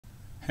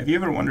Have you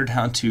ever wondered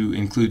how to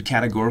include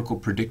categorical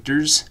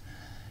predictors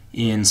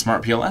in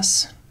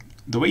SmartPLS?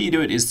 The way you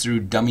do it is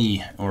through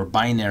dummy or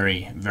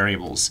binary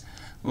variables.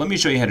 Let me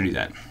show you how to do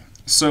that.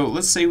 So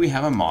let's say we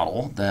have a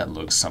model that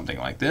looks something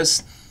like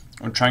this.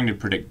 We're trying to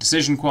predict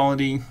decision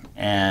quality,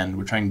 and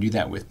we're trying to do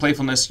that with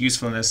playfulness,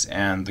 usefulness,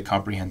 and the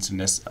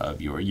comprehensiveness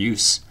of your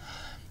use.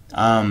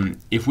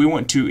 If we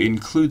want to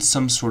include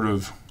some sort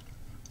of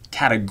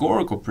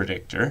categorical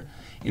predictor,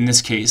 in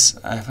this case,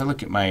 if I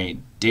look at my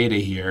data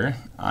here,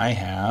 I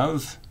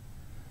have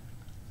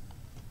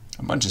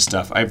a bunch of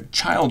stuff. I have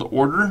child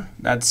order,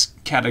 that's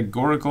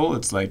categorical.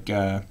 It's like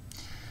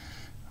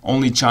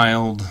only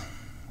child,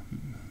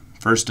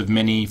 first of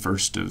many,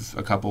 first of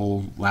a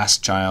couple,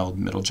 last child,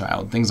 middle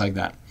child, things like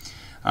that.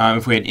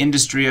 If we had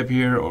industry up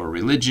here, or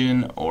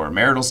religion, or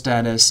marital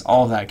status,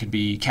 all of that could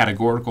be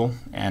categorical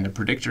and a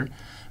predictor.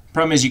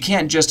 Problem is, you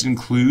can't just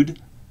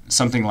include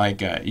something like,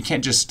 you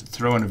can't just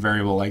throw in a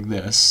variable like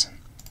this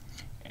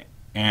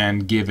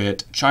and give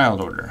it child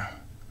order.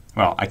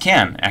 Well, I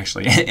can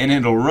actually, and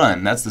it'll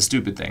run. That's the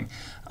stupid thing.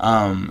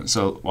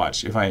 So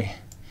watch, if I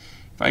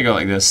go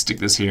like this, stick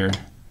this here,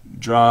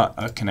 draw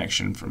a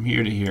connection from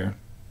here to here,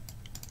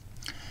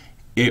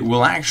 it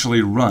will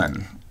actually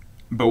run.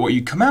 But what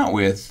you come out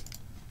with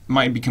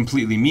might be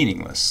completely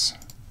meaningless.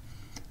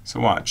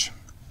 So watch.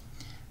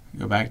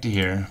 Go back to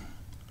here,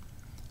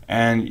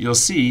 and you'll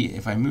see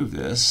if I move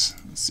this.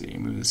 Let's see,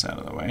 move this out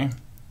of the way.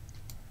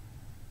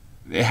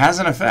 It has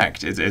an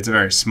effect. It's a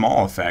very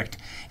small effect,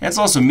 and it's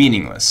also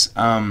meaningless.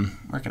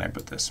 Where can I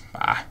put this?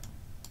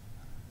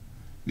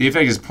 The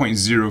effect is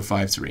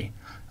 0.053.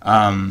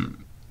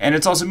 And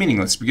it's also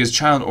meaningless because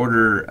child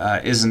order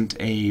isn't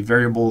a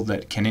variable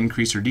that can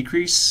increase or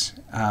decrease,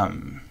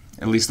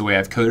 at least the way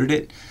I've coded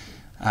it.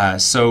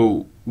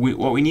 So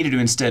what we need to do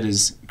instead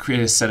is create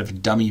a set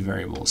of dummy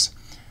variables.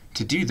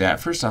 To do that,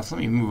 first off,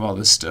 let me move all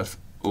this stuff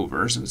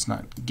over so it's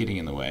not getting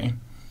in the way.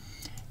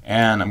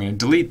 And I'm going to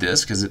delete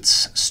this because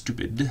it's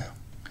stupid.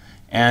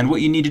 And what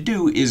you need to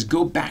do is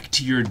go back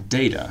to your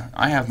data.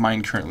 I have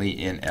mine currently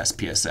in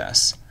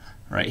SPSS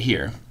right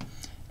here.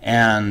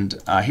 And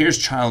here's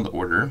child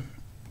order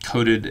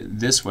coded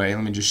this way.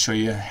 Let me just show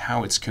you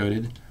how it's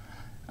coded.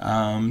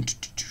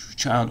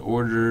 Child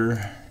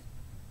order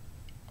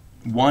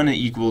 1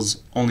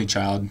 equals only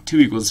child, 2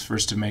 equals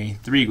first of many,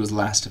 3 equals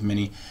last of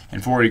many,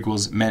 and 4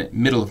 equals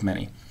middle of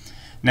many.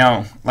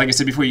 Now, like I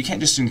said before, you can't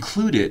just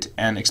include it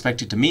and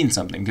expect it to mean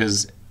something,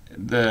 because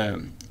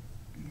the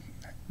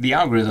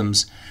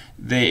algorithms,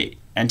 they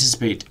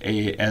anticipate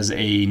as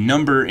a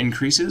number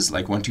increases,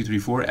 like 1, 2, 3,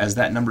 4, as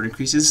that number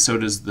increases, so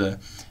does the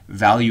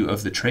value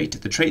of the trait.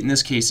 The trait in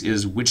this case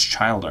is which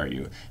child are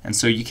you, and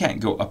so you can't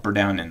go up or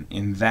down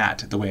in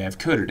that the way I've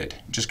coded it.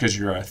 Just because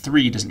you're a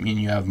 3 doesn't mean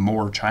you have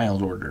more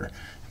child order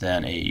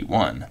than a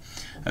 1.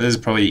 This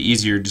is probably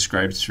easier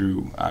described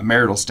through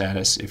marital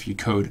status. If you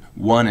code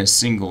 1 as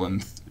single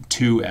and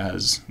 2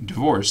 as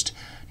divorced,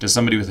 does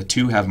somebody with a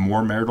 2 have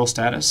more marital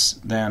status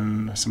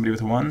than somebody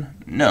with a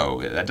 1?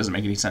 No, that doesn't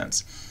make any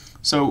sense.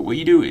 So what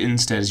you do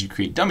instead is you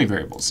create dummy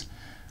variables.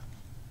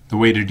 The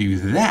way to do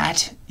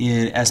that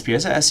in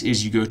SPSS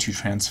is you go to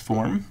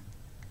transform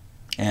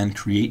and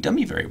create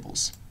dummy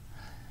variables.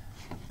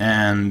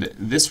 And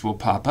this will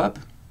pop up,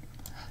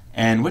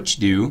 and what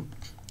you do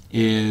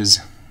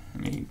is,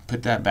 let me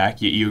put that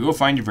back, you go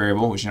find your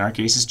variable, which in our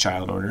case is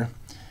child order,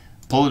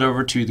 pull it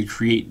over to the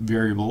create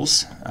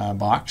variables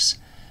box,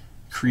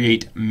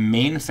 create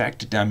main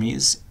effect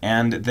dummies,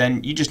 and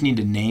then you just need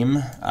to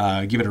name,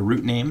 give it a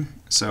root name.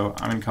 So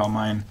I'm going to call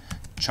mine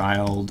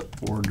child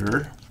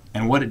order,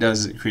 and what it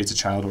does is it creates a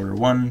child order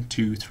 1,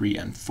 2, 3,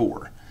 and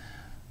 4.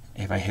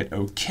 If I hit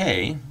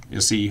OK, you'll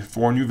see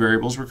 4 new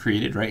variables were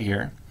created right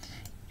here,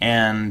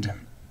 and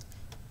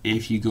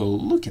if you go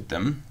look at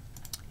them,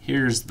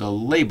 here's the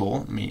label.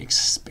 Let me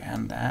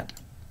expand that.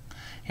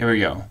 Here we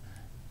go.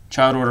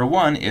 Child order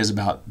 1 is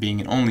about being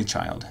an only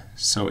child.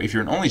 So if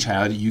you're an only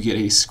child, you get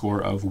a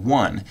score of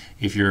 1.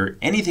 If you're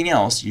anything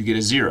else, you get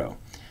a 0.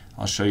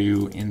 I'll show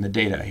you in the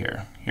data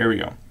here. Here we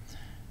go.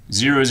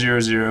 0, 0,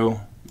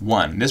 0,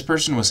 1. This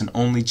person was an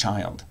only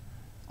child.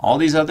 All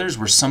these others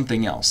were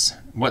something else.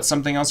 What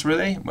something else were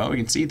they? Well, we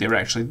can see they were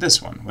actually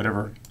this one,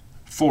 whatever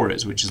 4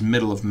 is, which is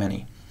middle of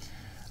many.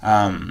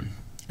 And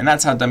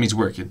that's how dummies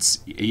work. It's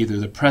either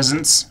the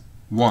presence,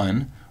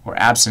 1, or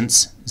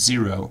absence,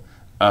 0,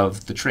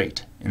 of the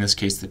trait. In this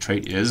case, the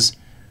trait is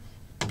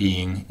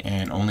being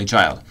an only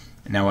child.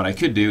 And now what I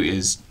could do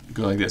is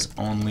go like this,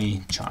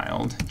 only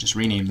child, just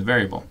rename the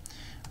variable.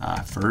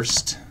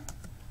 First,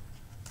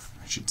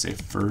 I should say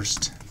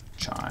first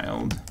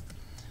child,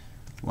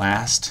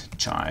 last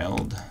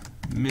child,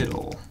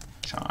 middle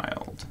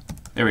child.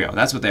 There we go.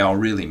 That's what they all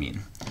really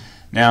mean.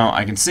 Now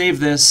I can save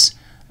this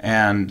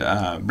and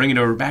bring it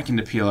over back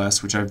into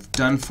PLS, which I've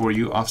done for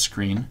you off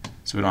screen,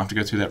 so we don't have to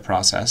go through that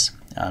process.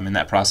 And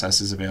that process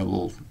is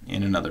available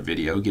in another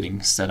video,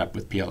 getting set up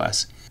with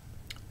PLS.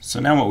 So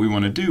now what we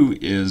want to do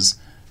is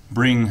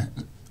bring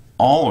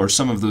all or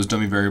some of those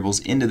dummy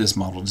variables into this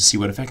model to see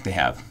what effect they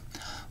have.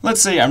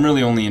 Let's say I'm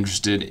really only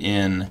interested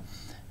in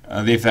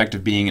the effect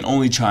of being an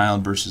only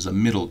child versus a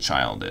middle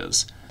child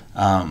is.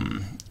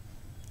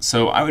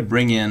 So I would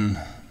bring in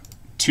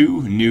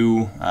two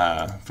new,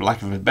 for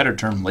lack of a better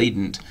term,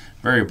 latent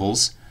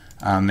variables.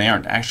 They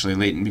aren't actually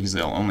latent because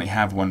they'll only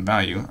have one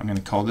value. I'm going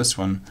to call this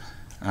one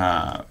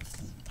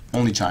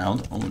only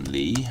child,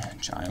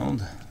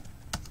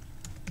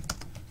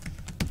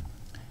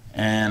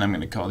 and I'm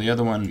going to call the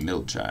other one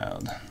middle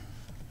child.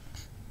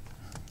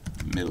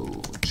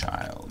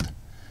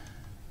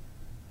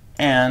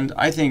 And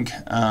I think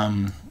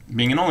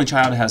being an only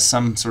child has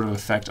some sort of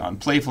effect on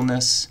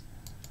playfulness,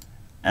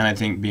 and I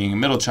think being a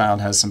middle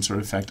child has some sort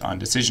of effect on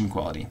decision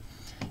quality.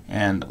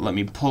 And let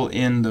me pull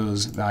in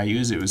those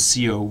values. It was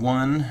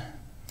CO1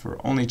 for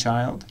only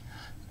child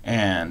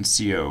and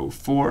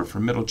CO4 for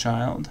middle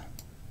child.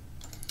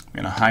 I'm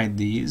going to hide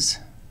these.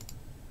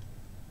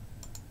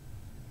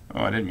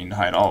 Oh, I didn't mean to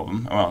hide all of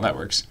them. Oh, well, that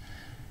works.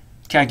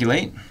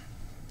 Calculate.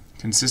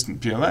 Consistent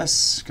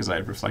PLS, because I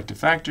have reflective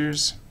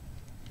factors.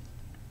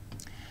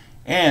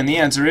 And the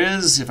answer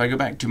is, if I go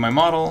back to my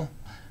model,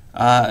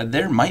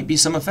 there might be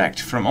some effect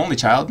from only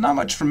child, not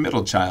much from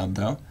middle child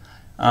though.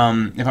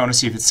 If I want to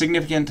see if it's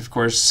significant, of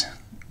course,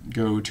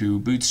 go to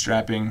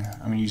bootstrapping.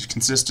 I'm going to use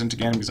consistent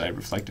again because I have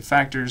reflective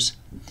factors.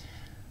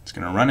 It's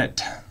going to run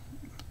it,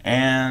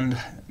 and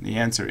the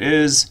answer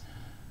is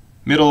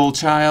middle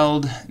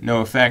child, no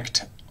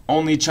effect.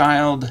 Only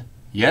child,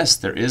 yes,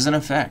 there is an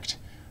effect.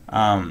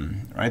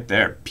 Right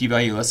there,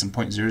 p-value less than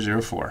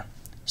 0.004.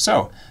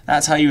 So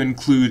that's how you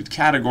include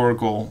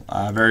categorical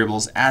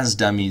variables as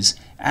dummies,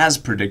 as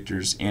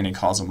predictors in a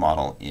causal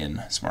model in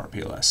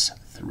SmartPLS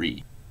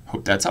 3.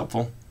 Hope that's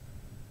helpful.